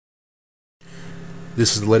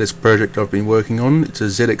This is the latest project I've been working on. It's a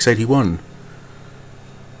ZX81,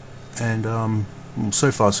 and well,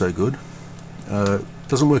 so far so good.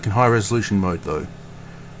 Doesn't work in high resolution mode though,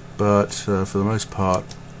 but for the most part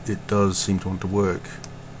it does seem to want to work.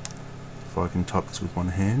 If I can type this with one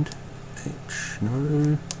hand. H,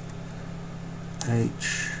 no,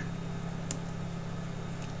 H,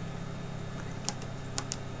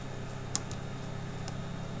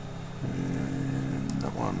 and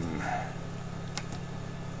that one.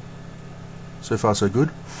 So far so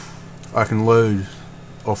good. I can load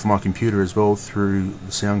off my computer as well through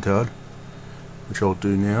the sound card, which I'll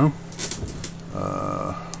do now.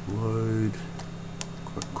 Load,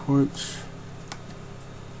 quotes,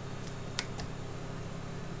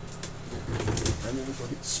 and then if I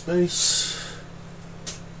hit space,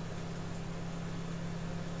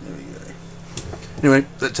 there we go. Anyway,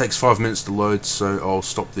 that takes 5 minutes to load, so I'll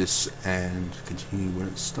stop this and continue when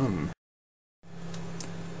it's done.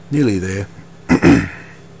 Nearly there.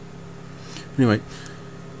 Anyway,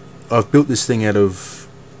 I've built this thing out of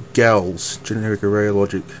GALs, generic array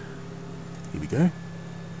logic. Here we go.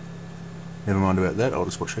 Never mind about that, I'll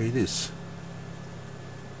just show you this.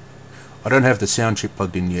 I don't have the sound chip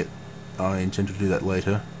plugged in yet. I intend to do that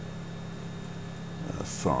later.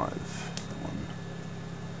 5. That one.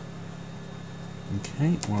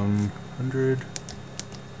 Okay, 100.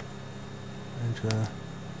 Enter.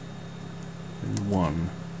 And 1.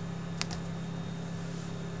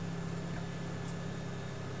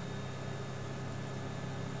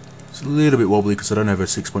 It's a little bit wobbly because I don't have a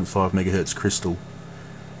 6.5 megahertz crystal.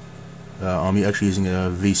 I'm actually using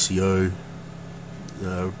a VCO,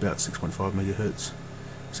 about 6.5 megahertz,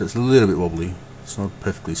 so it's a little bit wobbly. It's not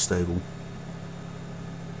perfectly stable.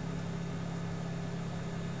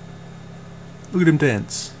 Look at him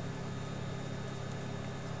dance.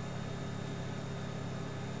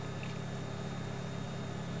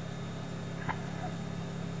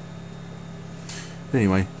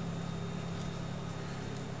 Anyway,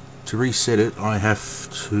 to reset it, I have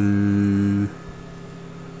to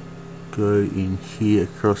go in here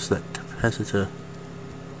across that capacitor,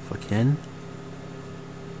 if I can.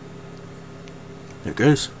 There it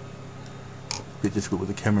goes. A bit difficult with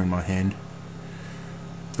the camera in my hand,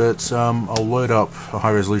 but I'll load up a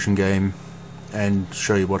high resolution game and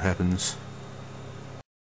show you what happens.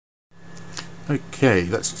 Okay,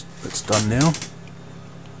 that's done now.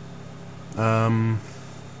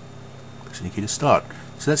 Press any key to start.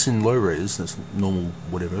 So that's in low res, that's normal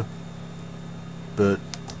whatever, but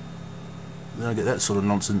then I get that sort of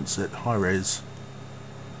nonsense at high res,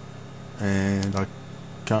 and I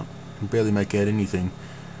can barely make out anything.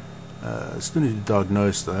 Still need to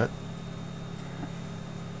diagnose that.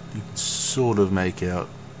 You can sort of make out,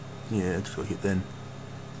 yeah, just got hit then.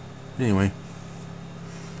 Anyway,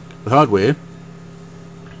 the hardware,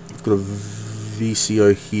 I've got a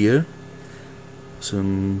VCO here,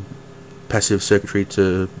 some passive circuitry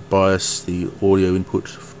to bias the audio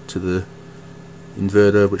input to the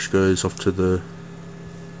inverter, which goes off to the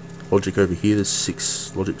logic over here. There's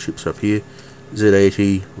 6 logic chips up here: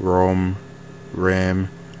 Z80, ROM, RAM,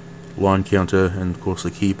 line counter, and of course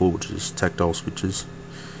the keyboard, which is tactile switches.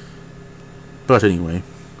 But anyway,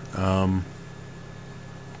 so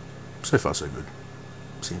far so good.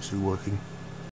 Seems to be working.